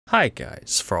Hi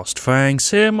guys,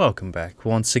 FrostFangs here, and welcome back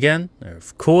once again,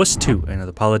 of course, to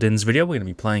another Paladins video. We're going to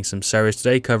be playing some Seris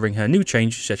today, covering her new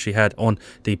change she actually had on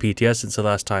the PTS since the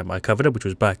last time I covered her, which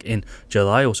was back in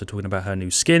July. Also talking about her new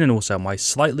skin and also my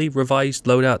slightly revised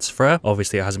loadouts for her.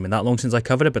 Obviously it hasn't been that long since I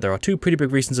covered it, but there are two pretty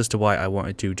big reasons as to why I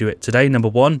wanted to do it today. Number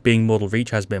one, being Mortal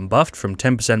Reach has been buffed from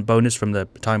 10% bonus from the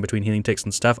time between healing ticks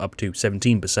and stuff up to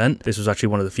 17%. This was actually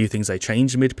one of the few things they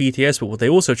changed mid-PTS, but what they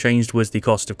also changed was the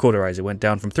cost of Cauterize. It went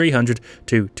down from 300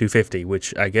 to 250,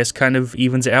 which I guess kind of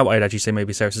evens it out. I'd actually say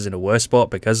maybe Seris is in a worse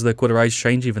spot because of the Cauterize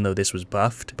change, even though this was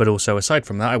buffed. But also, aside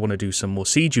from that, I want to do some more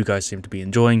Siege. You guys seem to be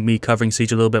enjoying me covering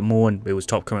Siege a little bit more, and it was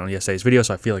top comment on yesterday's video,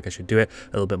 so I feel like I should do it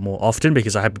a little bit more often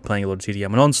because I have been playing a lot of TDM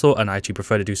and Onslaught, and I actually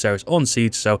prefer to do Seris on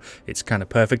Siege, so it's kind of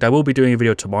perfect. I will be doing a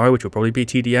video tomorrow, which will probably be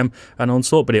TDM and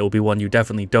Onslaught, but it will be one you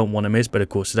definitely don't want to miss. But of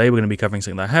course, today we're going to be covering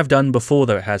something that I have done before,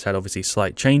 though it has had obviously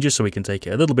slight changes, so we can take it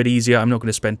a little bit easier. I'm not going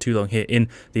to spend too long here in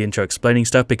the intro explaining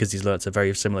stuff because these alerts are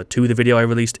very similar to the video I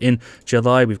released in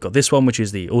July. We've got this one, which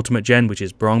is the Ultimate Gen, which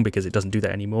is wrong because it doesn't do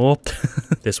that anymore.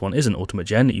 This one isn't Ultimate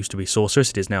Gen. It used to be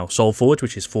Sorceress. It is now Soul Forge,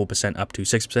 which is 4% up to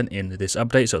 6% in this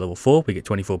update. So at level 4, we get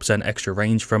 24% extra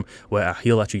range from where our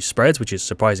heal actually spreads, which is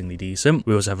surprisingly decent.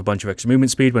 We also have a bunch of extra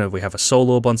movement speed whenever we have a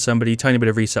Soul Orb on somebody, tiny bit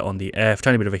of reset on the F,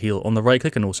 tiny bit of a heal on the right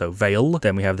click, and also Veil.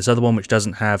 Then we have this other one, which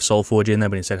doesn't have Soul Forge in there,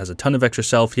 but instead has a ton of extra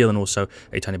self heal and also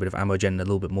a tiny bit of ammo gen and a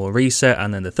little bit more reset.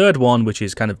 And then the third one, which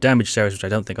is kind of damage Seris, which I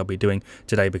don't think I'll be doing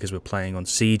today because we're playing on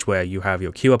Siege, where you have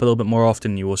your Q up a little bit more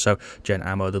often. You also gen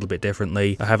ammo a little bit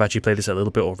differently. I have actually played this a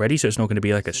little bit already, so it's not going to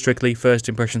be like a strictly first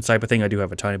impression type of thing. I do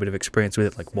have a tiny bit of experience with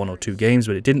it, like 1 or 2 games,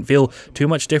 but it didn't feel too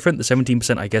much different. The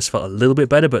 17% I guess felt a little bit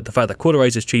better, but the fact that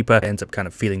Cauterize is cheaper ends up kind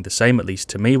of feeling the same, at least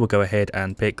to me. We'll go ahead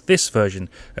and pick this version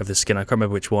of the skin. I can't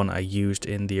remember which one I used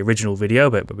in the original video,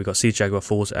 but we got Siege Jaguar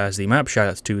Falls as the map.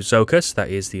 Shoutouts to Zokus, that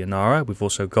is the Inara. We've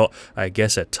also got, I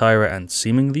guess, a Tyra and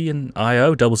seemingly an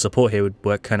IO. Double support here would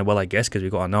work kind of well, I guess, because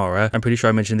we've got Inara. I'm pretty sure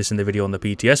I mentioned this in the video on the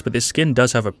PTS, but this skin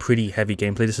does have a pretty heavy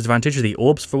gameplay disadvantage. The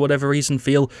orbs, for whatever reason,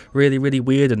 feel really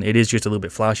weird, and it is just a little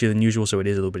bit flashier than usual, so it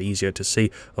is a little bit easier to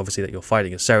see, obviously, that you're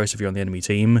fighting a Seris if you're on the enemy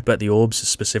team. But the orbs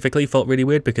specifically felt really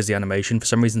weird because the animation, for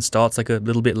some reason, starts like a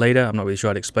little bit later. I'm not really sure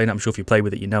how to explain it. I'm sure if you play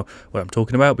with it, you know what I'm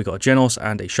talking about. We got a Genos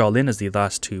and a Charlene as the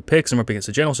last 2 picks. I'm up against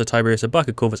a Genos, a Tiberius, a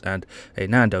Bucket Corvus, and a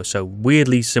Nando. So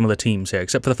weirdly similar teams here,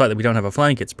 except for the fact that we don't have a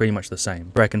flank. It's pretty much the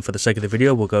same. I reckon for the sake of the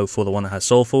video, we'll go for the one that has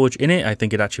Soul Forge in it. I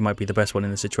think it actually might be the best one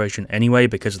in this situation anyway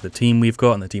because of the team we've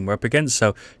got and the team we're up against,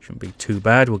 so shouldn't be too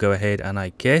bad. We'll go ahead and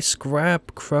I guess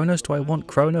grab Kronos. Do I want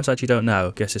Kronos? I actually don't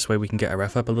know. Guess this way we can get our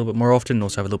ref up a little bit more often and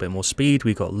also have a little bit more speed.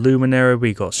 We got Luminary,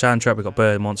 we got Sandtrap, we got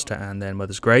Bird Monster, and then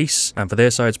Mother's Grace. And for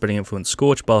their side, Spreading Influence,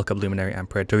 Scorch, Bulk Up, Luminary, and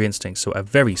Predatory Instinct. So a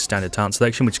very standard talent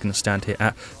selection. We're just going to stand here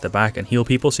at the back and heal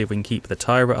people, see if we can keep the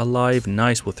Tyra alive.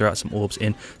 Nice. We'll throw out some orbs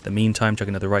in the meantime. Chuck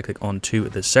another right click onto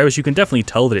the Seris. You can definitely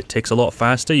tell that it ticks a lot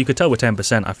faster. You could tell with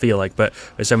 10%, I feel like, but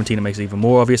with 17 it makes it even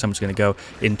more obvious. I'm just going to go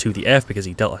into the F because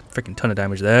he dealt a freaking ton of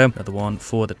damage there. Another one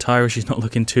for the Tyra. She's not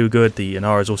looking too good. The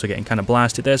Inara is also getting kind of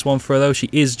blasted. There's one for her though. She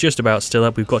is just about still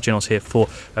up. We've got Genos here for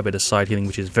a bit of side healing,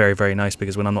 which is very nice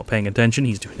because when I'm not paying attention,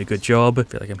 he's doing a good job. I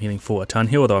feel like I'm healing for a ton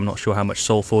here, although I'm not sure how much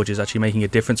Soul Forge is actually making a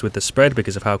difference with the spread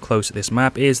because of how close this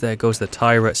map is. There goes the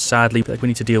Tyra, sadly. I feel like we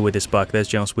need to deal with this buck. There's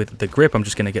Genos with the grip. I'm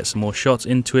just going to get some more shots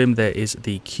into him. There is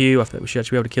the Q. I feel like we should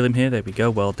actually be able to kill him here. There we go.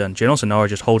 Well done, Genos. Inara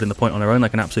just holding the point on her own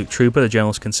like an absolute trooper. The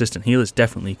Genos' consistent heal is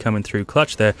definitely coming through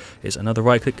clutch. There is another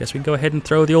right click. Guess we can go ahead and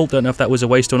throw the ult. Don't know if that was a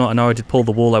waste or not. Inara did pull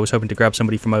the wall. I was hoping to grab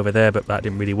somebody from over there, but that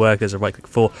didn't really work. There's a right click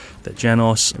for the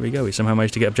Genos. There we go. We somehow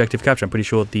managed to get objective capture. I'm pretty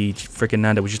sure the freaking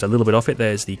Nando was just a little bit off it.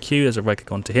 There's the Q. There's a right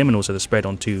click onto him and also the spread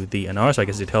onto the Inara, so I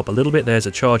guess it did help a little bit. There's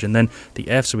a charge and then the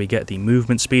F, so we get the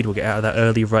movement speed. We'll get out of that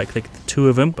early right click, the 2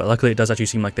 of them, but luckily it does actually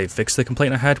seem like they've fixed the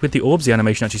complaint I had with the orbs. The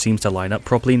animation actually seems to line up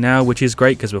properly now, which is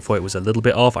great because before it was a little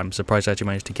bit off. I'm surprised I actually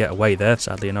managed to get away there.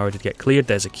 Sadly, Inara did get cleared.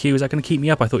 There's a Q. Is that going to keep me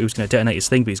up? I thought he was going to detonate his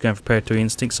thing, but he's going for Predatory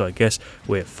Instinct, so I guess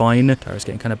we're fine. Tyra's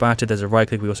getting kind of battered. There's a right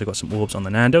click. We also got some orbs on the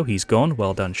Nando. He's gone.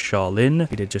 Well done, Charlene.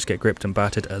 He did just get gripped and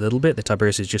battered a little bit. The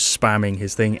Tiberius is just spamming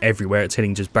his thing everywhere. It's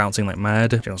hitting, just bouncing like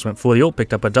mad. Genos went for the ult,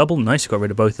 picked up a double. Nice. Got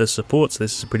rid of both the supports.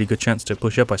 This is a pretty good chance to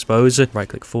push up, I suppose. Right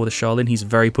click for the Charlene. He's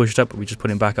very pushed up, but we just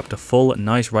put him back up to full.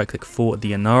 Nice. Right click for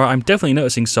the Inara. I'm definitely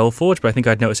noticing Soul Forge, but I think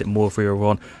I'd notice it more if we were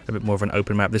on a bit more of an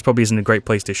open map. This probably isn't a great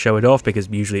place to show it off because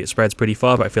usually it spreads pretty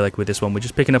far, but I feel like with this one we're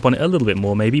just picking up on it a little bit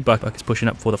more maybe. Buck is pushing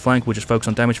up for the flank. We'll just focus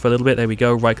on damage for a little bit. There we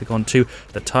go. Right click onto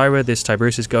the Tyra. This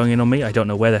Tiberius is going in on me. I don't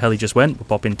know where the hell he just went. We'll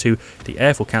pop into the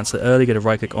F. We'll cancel it early. Get a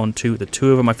right click onto the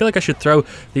 2 of them. I feel like I should throw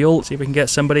the ult, see if we can get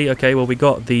somebody. Okay, well we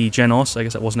got the Genos. I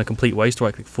guess that wasn't a complete waste.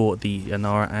 Right click for the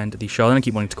Inara and the Charlene. I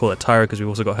keep wanting to call it Tyra because we've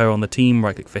also got her on the team.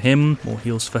 Right click for him. More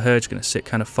heals for her. Just going to sit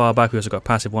kind of far back. We also got a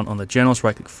passive one on the Genos.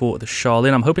 Right click for the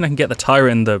Charlene. I'm hoping I can get the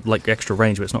Tyra in the like extra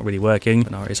range, but it's not really working.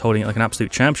 Nara is holding it like an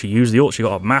absolute champ. She used the ult. She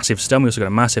got a massive stun. We also got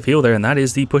a massive heal there, and that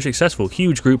is the push successful.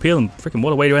 Huge group heal, and freaking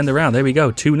what a way to end the round. There we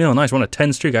go. 2-0. Nice. We're on a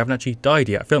 10 streak. I haven't actually died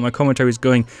yet. I feel like my commentary is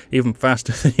going even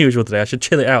faster than usual today. I should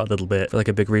chill it out a little bit. I feel like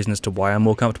a big reason as to why I'm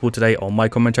more comfortable today on my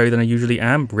commentary than I usually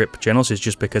am. Rip Genos is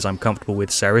just because I'm comfortable with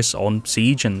Seris on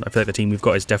Siege, and I feel like the team we've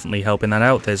got is definitely helping that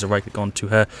out. There's a right click on to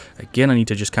her again. I need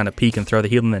to just kind of peek and throw the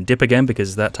heal and then dip again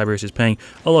because that Tiberius is paying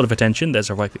a lot of attention. There's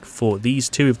a right click for these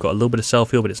two. We've got a little bit of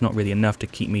self heal, but it's not really enough to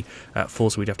keep me at full,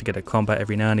 so we'd have to get a combat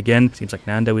every now and again. Seems like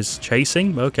Nando is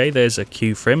chasing. Okay, there's a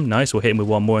Q for him. Nice. We'll hit him with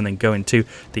one more and then go into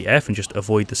the F and just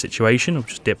avoid the situation. I'll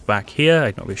just dip back here.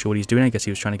 I'm not really sure what he's doing. I guess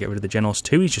he was trying to get rid of the Genos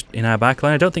too. He's just in our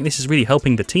backline. I don't think this is really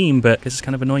helping the team, but this is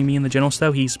kind of annoying me in the Genos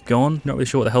though. He's gone. Not really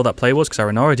sure what the hell that play was because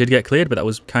our Nara did get cleared, but that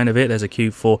was kind of it. There's a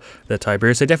Q for the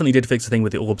Tiberius. They definitely did fix the thing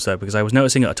with the orbs though, because I was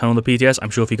noticing it a ton on the PTS. I'm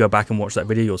sure if you go back and watch that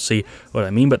video, you'll see what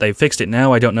I mean, but they fixed it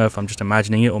now. I don't know if I'm just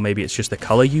imagining it or maybe it's just the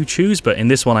color you choose, but in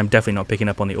this one I'm definitely not picking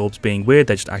up on the orbs being weird.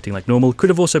 They're just acting like normal. Could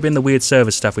have also been the weird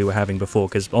server stuff we were having before,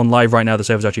 because on live right now the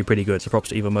server's actually pretty good, so props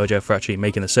to Evo Mojo for actually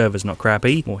making the servers not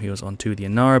crappy. More heals onto the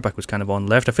Inara. Back was kind of on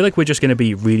left. I feel like we're just going to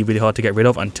be really hard to get rid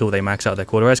of until they max out their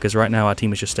quarter res, because right now our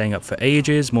team is just staying up for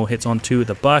ages. More hits onto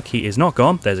the Buck. He is not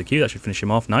gone. There's a Q. That should finish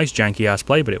him off. Nice janky ass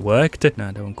play, but it worked.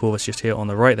 Nando and Corvus just here on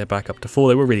the right. They're back up to 4.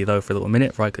 They were really low for a little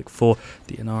minute. Right click for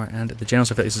the Inara and the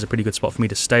Genos. I feel like this is a pretty good spot for me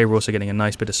to stay. We're also getting a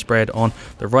nice bit of spread on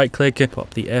the right click.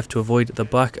 Pop the F to avoid the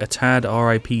Buck. A tad.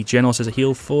 RIP Genos as a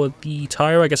heal for the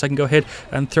Tyra. I guess I can go ahead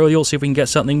and throw the ult, see if we can get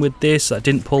something with this. That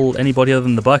didn't pull anybody other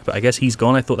than the Buck, but I guess he's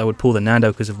gone. I thought that would pull the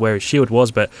Nando because of where his shield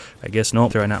was, but I guess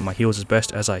not. Throwing out my heals as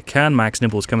best as I can. Max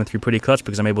Nibble's coming through pretty clutch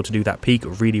because I'm able to do that peak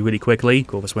really quickly.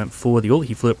 Corvus went for the ult.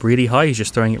 He flew up really high. He's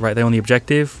just throwing it right there on the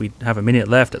objective. We have a minute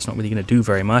left. That's not really going to do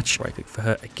very much. Right click for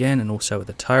her again, and also with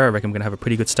the Tyra. I reckon I'm going to have a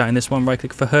pretty good start in this one. Right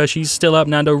click for her. She's still up.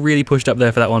 Nando really pushed up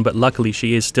there for that one, but luckily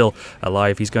she is still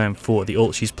alive. He's going for the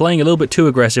ult. She's playing a little bit too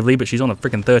aggressively, but she's on a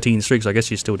freaking 13 streak, so I guess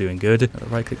she's still doing good.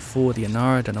 Right click for the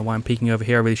Inara. Don't know why I'm peeking over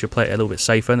here. I really should play it a little bit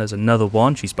safer. There's another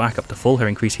one. She's back up to full. Her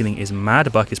increased healing is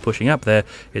mad. Buck is pushing up. There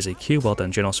is a Q. Well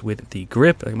done, Genos, with the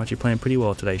grip. I'm actually playing pretty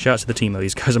well today. Shout out to the team though.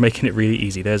 These guys are making it really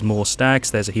easy. There's more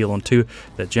stacks. There's a heal on to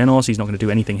the Genos. He's not going to do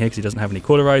anything here because he doesn't have any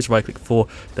cauterize. Right click for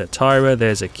the Tyra.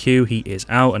 There's a Q. He is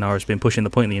out. Inara's been pushing the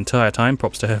point the entire time.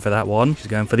 Props to her for that one. She's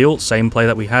going for the ult. Same play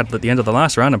that we had at the end of the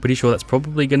last round. I'm pretty sure that's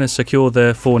probably going to secure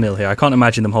the 4-0 here. I can't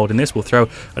imagine them holding this. We'll throw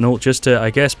an ult just to, I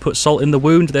guess, put salt in the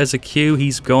wound. There's a Q.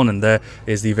 He's gone, and there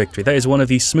is the victory. That is one of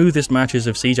the smoothest matches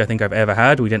of Siege I think I've ever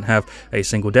had. We didn't have a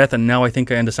single death, and now I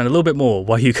think I understand a little bit more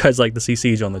why you guys like to see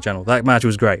Siege on the channel. That match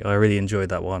was great. I really enjoyed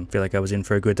that one. I feel like I was in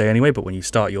for a good day anyway, but when you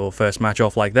start your first match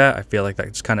off like that, I feel like that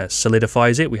just kind of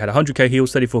solidifies it. We had 100k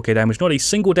heals, 34k damage, not a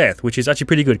single death, which is actually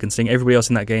pretty good considering everybody else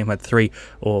in that game had 3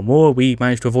 or more. We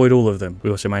managed to avoid all of them. We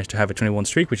also managed to have a 21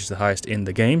 streak, which is the highest in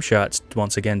the game. Shouts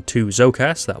once again to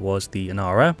Zokas. That was the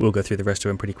Inara. We'll go through the rest of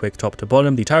them pretty quick top to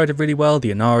bottom. The Tyra did really well.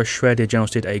 The Inara shredded.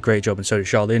 Genos did a great job, and so did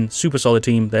Charlene. Super solid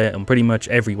team there on pretty much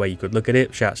every way you could look at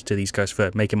it. Shouts to these guys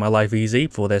for making my life easy.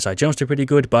 For their side, Genos did pretty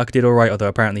good. Buck did alright, although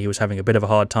apparently he was having a bit of a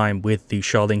hard time with the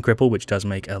Charlene cripple, which does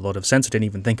make a lot of sense. I didn't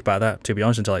even think about that, to be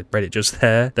honest, until I read it just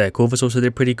there. Their Corvus also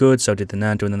did pretty good. So did the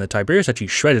Nando, and then the Tiberius actually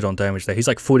shredded on damage there. He's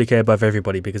like 40k above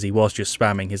everybody because he was just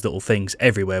spamming his little things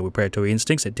everywhere with Predatory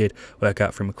Instincts. It did work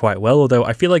out for him quite well, although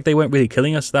I feel like they weren't really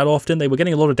killing us that often. They were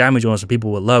getting a lot of damage on us and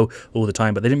people were low all the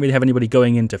time, but they didn't really have anybody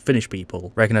going in to finish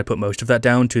people. I reckon I'd put most of that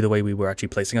down to the way we were actually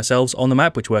placing ourselves on the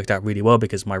map, which worked out really well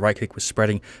because my right click was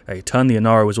spreading a ton. The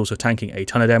Inara was also tanking a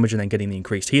ton of damage and then getting the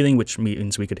increased healing, which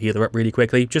means we could heal her up really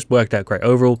quickly. Just worked out great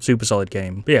overall. Super solid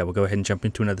game. But yeah, we'll go ahead and jump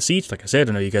into another Siege. Like I said,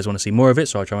 I know you guys want to see more of it,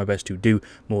 so I'll try my best to do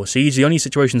more Siege. The only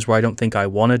situations where I don't think I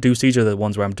want to do Siege are the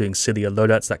ones where I'm doing sillier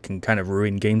loadouts that can kind of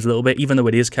ruin games a little bit. Even though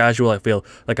it is casual, I feel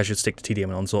like I should stick to TDM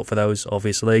and Onslaught for those,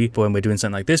 obviously. But when we're doing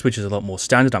something like this, which is a lot more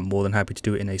standard, I'm more than happy to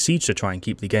do it in a Siege to try and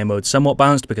keep the game mode somewhat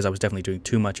balanced, because I was definitely doing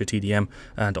too much of TDM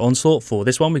and Onslaught. For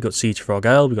this one, we got Siege for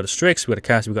Argyle, we got a Strix, we got a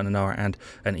Cass, we got an Inara and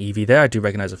an Eevee there. I do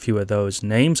recognize a few of those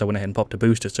names. I went ahead and popped a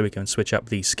booster so we can switch up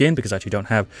the skin, because I actually don't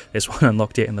have this one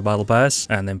unlocked yet in the battle pass.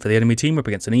 And then for the enemy team, we're up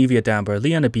against an Eevee, a Dambo, a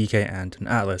Leon, a BK, and an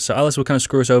Atlas. So Atlas will kind of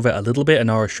screw us over a little bit.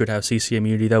 Inara should have CC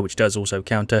immunity though, which does also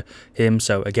counter him.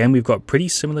 So again, we've got pretty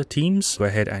similar teams. Go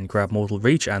ahead and grab Mortal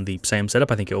Reach and the same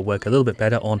setup. I think it will work a little bit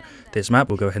better on this map.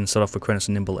 We'll go ahead and start off with Kronos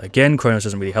and Nimble again. Kronos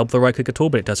doesn't really help the right click at all,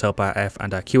 but it does help our F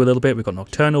and our Q a little bit. We've got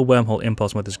Nocturnal, Wormhole,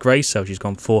 Impulse, Mother's Grace, so she's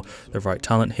gone for the right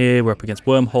talent here. We're up against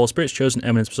Wormhole, Spirits Chosen,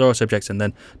 Eminence, Bizarre Subjects, and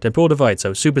then Temporal Divide.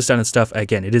 So super standard stuff.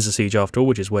 Again, it is a Siege after all,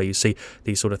 which is where you see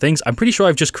these sort of things. I'm pretty sure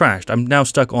I've just crashed. I'm now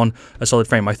stuck stuck on a solid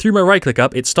frame. I threw my right click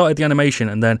up, it started the animation,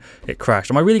 and then it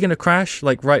crashed. Am I really going to crash,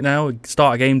 like, right now?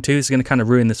 Start a game 2? This is going to kind of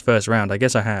ruin this first round. I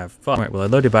guess I have. Alright, well, I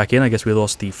loaded back in. I guess we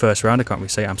lost the first round. I can't really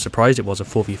say I'm surprised. It was a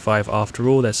 4v5 after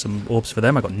all. There's some orbs for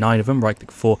them. I got 9 of them. Right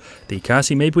click for the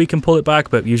Cassie. Maybe we can pull it back,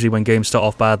 but usually when games start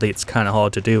off badly, it's kind of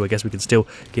hard to do. I guess we can still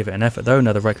give it an effort, though.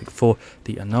 Another right click for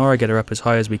the Inara. Get her up as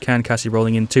high as we can. Cassie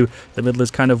rolling into the middle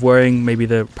is kind of worrying. Maybe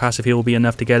the passive heal will be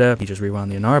enough to get her. He just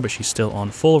rewound the Inara, but she's still on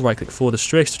full. Right click for the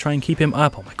Strix to try and keep him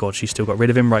up. Oh my god, she's still got rid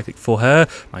of him. Right click for her.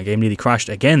 My game nearly crashed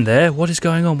again there. What is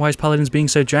going on? Why is Paladins being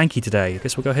so janky today? I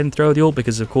guess we'll go ahead and throw the ult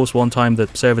because, of course, one time the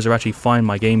servers are actually fine.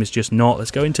 My game is just not.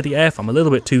 Let's go into the F. I'm a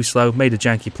little bit too slow. Made a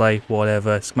janky play.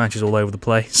 Whatever. Smashes all over the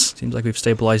place. Seems like we've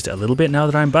stabilized it a little bit now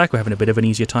that I'm back. We're having a bit of an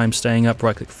easier time staying up.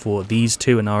 Right click for these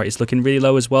two. Inara is looking really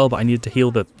low as well, but I needed to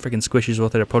heal the freaking squishes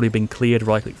that have probably been cleared.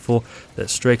 Right click for the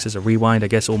Strix as a rewind. I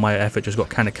guess all my effort just got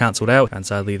kind of cancelled out, and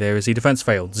sadly there is the defense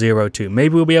failed. 0-2.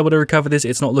 Maybe we'll be able to recover this.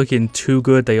 It's not looking too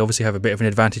good. They obviously have a bit of an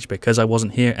advantage because I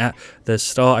wasn't here at the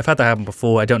start. I've had that happen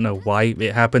before. I don't know why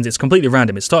it happens. It's completely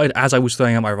random. It started as I was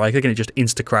throwing out my right click and it just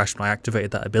insta-crashed when I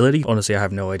activated that ability. Honestly, I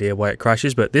have no idea why it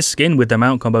crashes, but this skin with the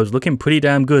mount combo is looking pretty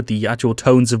damn good. The actual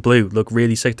tones of blue look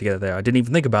really sick together there. I didn't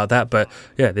even think about that, but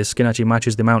yeah, this skin actually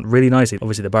matches the mount really nicely.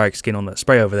 Obviously, the Barrack skin on the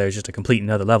spray over there is just a complete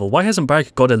another level. Why hasn't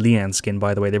Barrack got a Lian skin,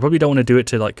 by the way? They probably don't want to do it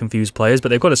to like confuse players, but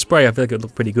they've got a spray. I feel like it would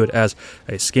look pretty good as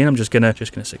a skin. I'm just gonna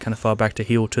sit kind of far back to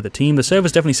heal to the team. The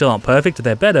servers definitely still aren't perfect.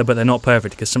 They're better, but they're not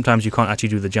perfect because sometimes you can't actually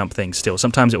do the jump thing still.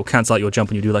 Sometimes it will cancel out your jump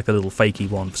and you do like the little fakey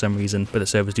one for some reason, but the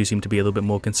servers do seem to be a little bit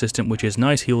more consistent, which is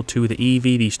nice. Heal to the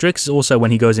Eevee. The Strix also,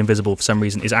 when he goes invisible for some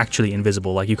reason, is actually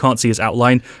invisible. Like, you can't see his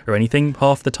outline or anything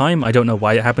half the time. I don't know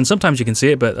why it happens. Sometimes you can see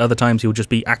it, but other times he'll just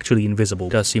be actually invisible.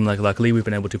 It does seem like luckily we've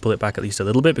been able to pull it back at least a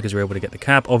little bit because we're able to get the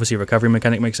cap. Obviously, recovery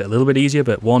mechanic makes it a little bit easier,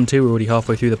 but 1-2, we're already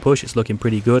halfway through the push. It's looking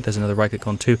pretty good. There's another right click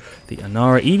on to the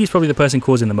Inara. Eevee's probably the person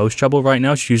causing the most trouble right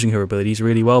now. She's using her abilities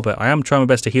really well, but I am trying my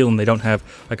best to heal them. They don't have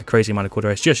like a crazy amount of quarter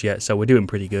ice just yet, so we're doing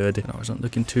pretty good. Inara's not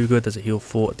looking too good. There's a heal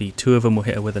for the two of them. We'll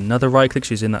hit her with another right click.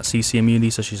 She's in that CC immunity,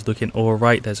 so she's looking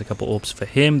alright. There's a couple orbs for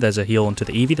him. There's a heal onto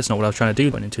the Eevee. That's not what I was trying to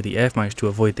do. Went into the F, managed to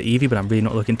avoid the Eevee, but I'm really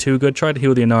not looking too good. Tried to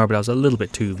heal the Inara, but I was a little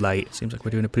bit too late. Seems like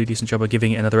we're doing a pretty decent job of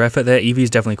giving it another effort there. Eevee's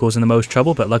definitely causing the most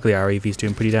trouble, but luckily our Eevee's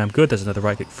doing pretty damn good. There's another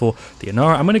right click for the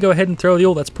Inara. I'm going to go ahead and throw the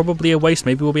ult. That's probably a waste.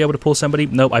 Maybe we'll be able to pull somebody.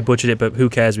 Nope, I butchered it, but who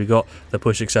cares? We got the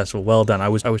push successful. Well done. I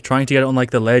was trying to get it on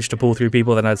like the ledge to pull through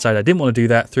people, then I decided I didn't want to do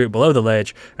that. Threw it below the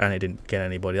ledge, and it didn't get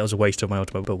anybody. That was a waste of my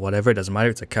ultimate, but whatever. It doesn't matter.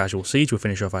 It's a casual siege. We'll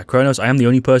finish off our Chronos. I am the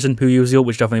only person who used the ult,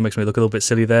 which definitely makes me look a little bit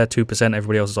silly there. 2%.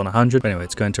 Everybody else is on 100. But anyway,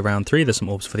 it's going to round 3. There's some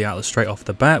orbs for the Atlas straight off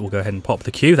the bat. We'll go ahead and pop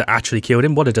the Q. That actually killed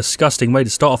him. What a disgusting way to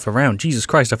start off the round. Jesus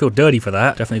Christ, I feel dirty for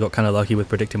that. Definitely got kind of lucky with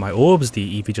predicting my orbs.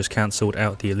 The Eevee just cancelled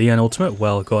out the Leon ultimate.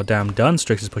 Well, goddamn done.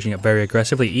 Strix is pushing up very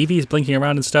aggressively. Eevee is blinking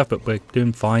around and stuff, but we're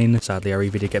doing fine. Sadly, our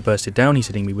Eevee did get bursted down. He's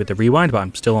hitting me with the rewind, but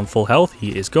I'm still on full health.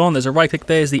 He is gone. There's a right click.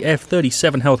 There's the F.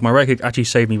 37 health. My right click actually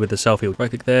saved me with the self-heal. Right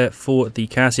click there for the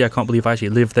Cassie. I can't believe I actually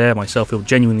lived there. My self-heal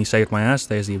genuinely saved my ass.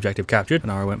 There's the objective captured.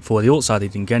 And I went for the ult. Sadly,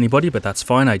 didn't get anybody, but that's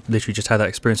fine. I literally just had that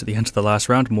experience at the end of the last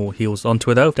round. More heals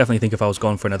onto it, though. Definitely think if I was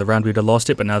gone for another round, we'd have lost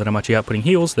it, but now that I'm actually outputting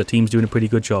heals, the team's doing a pretty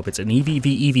good job. It's an Eevee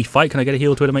v Eevee fight. Can I get a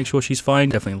heal to her to make sure she's fine?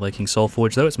 Definitely liking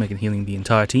Soulforge, though. It's making healing the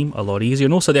entire team a lot easier,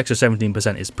 and also the extra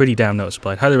 17% is pretty damn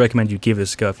noticeable. I'd highly recommend you give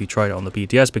this a go if you tried it on the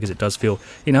PTS, because it does feel,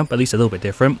 you know, at least a little bit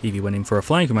different. Eevee went in for a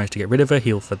flank. We managed to get rid of her.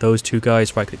 Heal for those two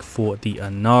guys. Right click for the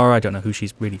Inara. I don't know who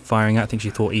she's really firing at. I think she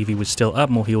thought Eevee was still up.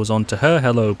 More heals onto her.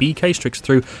 Hello, BK. Strix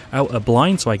through out a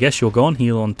blind, so I guess you're gone.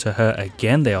 Heal onto her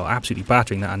again. They are absolutely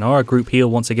battering that Inara. Group heal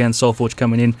once again. Soulforge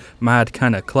coming in. Mad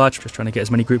kind of clutch. Just trying to get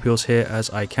as many group heals here as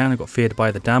I can. I got feared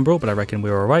by the Dambrel, but I reckon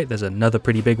we're alright. There's another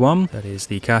pretty big one. That is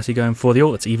the Cassie going for the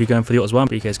ult. That's Eevee going for the ult as well.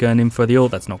 BK's going in for the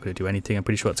ult. That's not going to do anything. I'm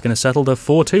pretty sure it's going to settle the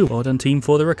 4-2. Well done, team,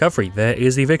 for the recovery. There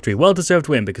is the victory. Well-deserved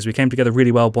win, because we came together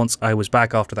really well once I was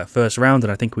back after that first round,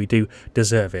 and I think we do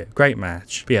deserve it. Great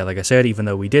match. But yeah, like I said, even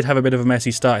though we did have a bit of a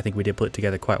messy start, I think we did put it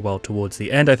together quite well towards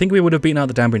the end. I think we would have beaten out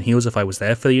the Dambrel in heals if I was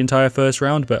there for the entire first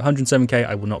round, but 107k,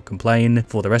 I will not complain.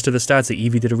 For the rest of the stats, the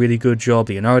Eevee did a really good job.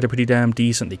 The Inara did pretty damn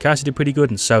decent. The Cassie did pretty good,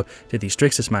 and so did the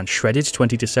Strix. This man shredded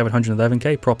 20 to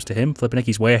 711k. Props to him. Flipping heck,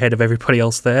 he's way ahead of everybody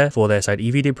else there. For their side,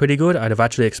 Eevee did pretty good. I'd have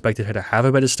actually expected her to have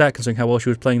a better stat considering how well she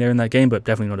was playing there in that game, but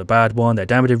definitely not a bad one. Their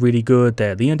Dambrel did really good.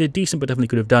 Their Leon did decent, but definitely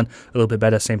could have done a little bit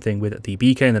better. Same thing with the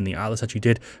BK, and then the Atlas actually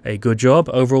did a good job.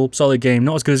 Overall, solid game.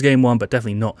 Not as good as game 1, but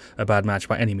definitely not a bad match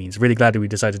by any means. Really glad that we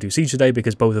decided to do Siege today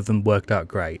because both of them worked out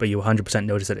great. But you 100%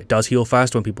 notice that it does heal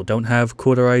fast when people don't have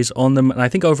quarter eyes on them, and I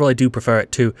think overall I do prefer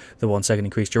it to the 1 second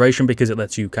increased duration because it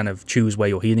lets you kind of choose where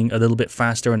you're healing a little bit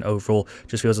faster, and overall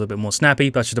just feels a little bit more snappy.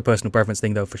 That's just a personal preference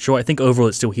thing though, for sure. I think overall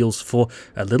it still heals for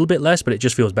a little bit less, but it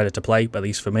just feels better to play, at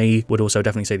least for me. Would also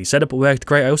definitely say the setup worked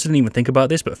great. I also didn't even think about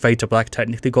this, but Fade to Black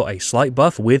technically got a slight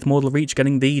buff with Mortal Reach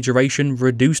getting the duration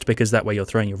reduced, because that way you're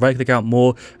throwing your right click out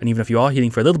more, and even if you are healing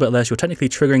for a little bit less, you're technically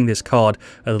triggering this card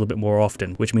a little bit more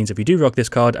often, which means if you do rock this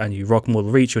card and you rock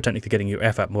Mortal Reach, you're technically getting your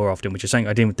F at more often, which is something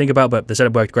I didn't even think about, but the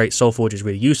setup worked great. Soulforge is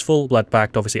really useful. Blood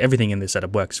Pact, obviously everything in this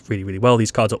setup works really, really well.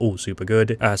 These cards are all super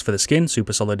good. As for the skin,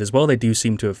 super solid as well. They do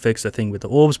seem to have fixed the thing with the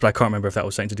orbs, but I can't remember if that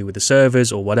was something to do with the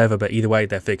servers or whatever, but either way,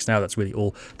 they're fixed now. That's really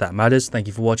all that matters. Thank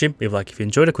you for watching. Leave a like if you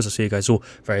enjoyed it. Of course, I'll see you guys all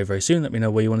very, very soon. Let me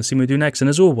know what you want to see me do next, and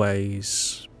as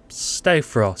always, stay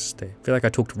frosty. I feel like I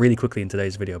talked really quickly in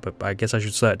today's video, but I guess I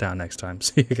should slow it down next time.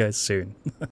 See you guys soon.